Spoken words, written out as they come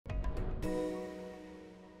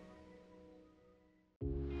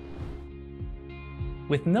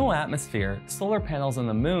With no atmosphere, solar panels on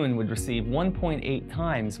the Moon would receive 1.8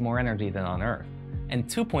 times more energy than on Earth, and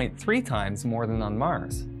 2.3 times more than on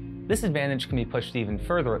Mars. This advantage can be pushed even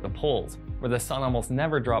further at the poles, where the sun almost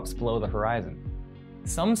never drops below the horizon.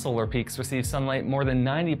 Some solar peaks receive sunlight more than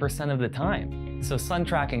 90% of the time, so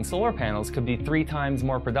sun-tracking solar panels could be 3 times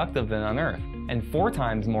more productive than on Earth, and 4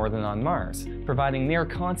 times more than on Mars, providing near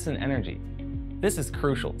constant energy. This is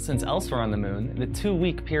crucial, since elsewhere on the Moon, the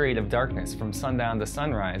 2-week period of darkness from sundown to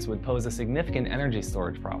sunrise would pose a significant energy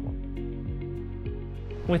storage problem.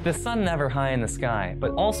 With the sun never high in the sky,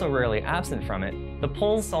 but also rarely absent from it, the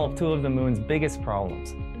poles solve 2 of the Moon's biggest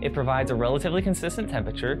problems. It provides a relatively consistent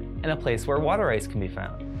temperature and a place where water ice can be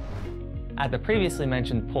found. At the previously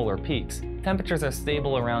mentioned polar peaks, temperatures are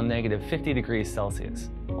stable around -50 degrees Celsius.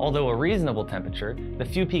 Although a reasonable temperature, the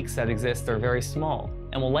few peaks that exist are very small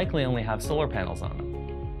and will likely only have solar panels on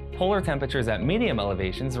them. Polar temperatures at medium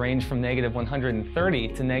elevations range from -130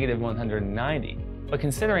 to -190, but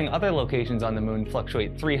considering other locations on the Moon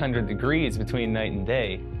fluctuate 300 degrees between night and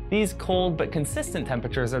day, these cold but consistent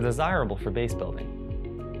temperatures are desirable for base building.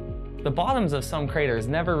 The bottoms of some craters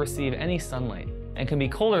never receive any sunlight and can be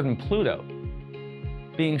colder than Pluto.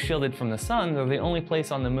 Being shielded from the sun, they're the only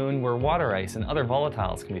place on the Moon where water ice and other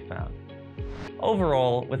volatiles can be found.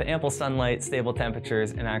 Overall, with ample sunlight, stable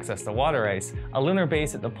temperatures, and access to water ice, a lunar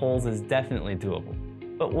base at the poles is definitely doable.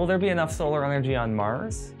 But will there be enough solar energy on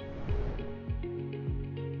Mars?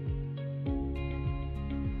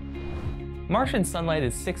 Martian sunlight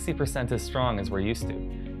is 60% as strong as we're used to.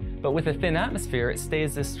 But with a thin atmosphere, it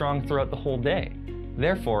stays this strong throughout the whole day.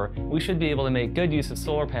 Therefore, we should be able to make good use of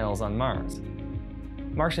solar panels on Mars.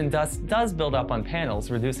 Martian dust does build up on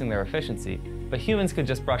panels, reducing their efficiency, but humans could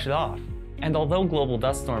just brush it off. And although global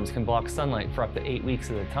dust storms can block sunlight for up to 8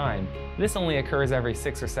 weeks at a time, this only occurs every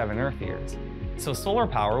 6 or 7 Earth years. So solar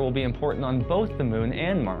power will be important on both the Moon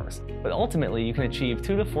and Mars, but ultimately you can achieve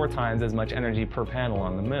 2 to 4 times as much energy per panel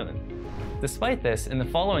on the Moon. Despite this, in the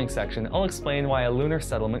following section, I'll explain why a lunar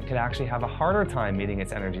settlement could actually have a harder time meeting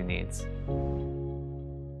its energy needs.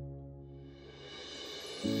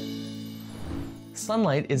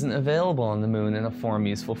 Sunlight isn't available on the Moon in a form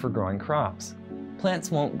useful for growing crops.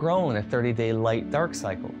 Plants won't grow in a 30-day light-dark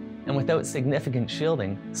cycle, and without significant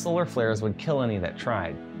shielding, solar flares would kill any that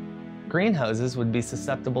tried. Greenhouses would be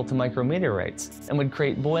susceptible to micrometeorites and would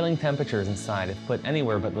create boiling temperatures inside if put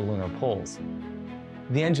anywhere but the lunar poles.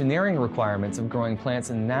 The engineering requirements of growing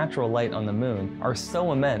plants in natural light on the Moon are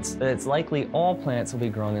so immense that it's likely all plants will be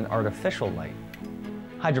grown in artificial light.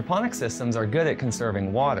 Hydroponic systems are good at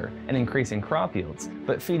conserving water and increasing crop yields,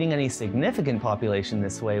 but feeding any significant population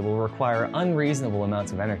this way will require unreasonable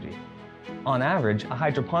amounts of energy. On average, a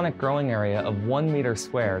hydroponic growing area of 1 meter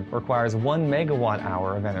squared requires 1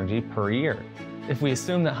 megawatt-hour of energy per year. If we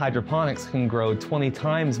assume that hydroponics can grow 20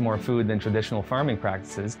 times more food than traditional farming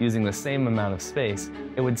practices using the same amount of space,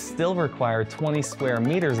 it would still require 20 square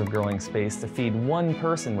meters of growing space to feed 1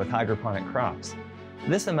 person with hydroponic crops.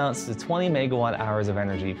 This amounts to 20 megawatt-hours of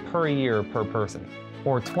energy per year per person,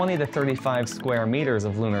 or 20 to 35 square meters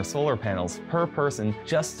of lunar solar panels per person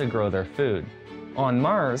just to grow their food. On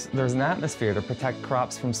Mars, there's an atmosphere to protect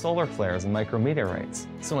crops from solar flares and micrometeorites,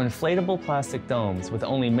 so inflatable plastic domes with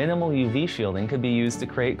only minimal UV shielding could be used to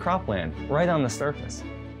create cropland right on the surface.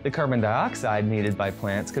 The carbon dioxide needed by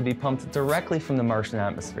plants could be pumped directly from the Martian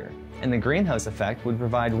atmosphere, and the greenhouse effect would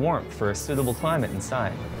provide warmth for a suitable climate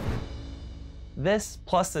inside. This,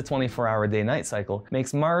 plus the 24-hour day-night cycle,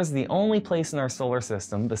 makes Mars the only place in our solar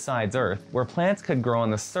system, besides Earth, where plants could grow on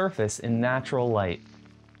the surface in natural light.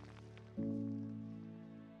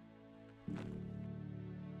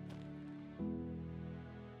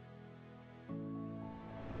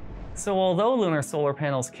 So although lunar solar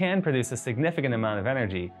panels can produce a significant amount of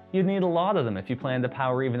energy, you'd need a lot of them if you plan to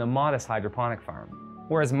power even a modest hydroponic farm.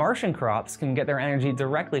 Whereas Martian crops can get their energy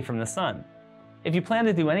directly from the sun. If you plan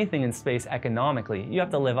to do anything in space economically, you have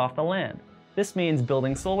to live off the land. This means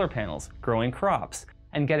building solar panels, growing crops,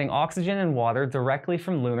 and getting oxygen and water directly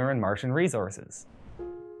from lunar and Martian resources.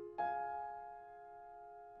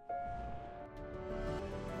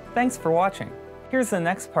 Thanks for watching. Here's the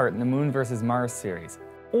next part in the Moon vs. Mars series,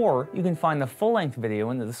 or you can find the full-length video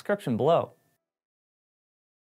in the description below.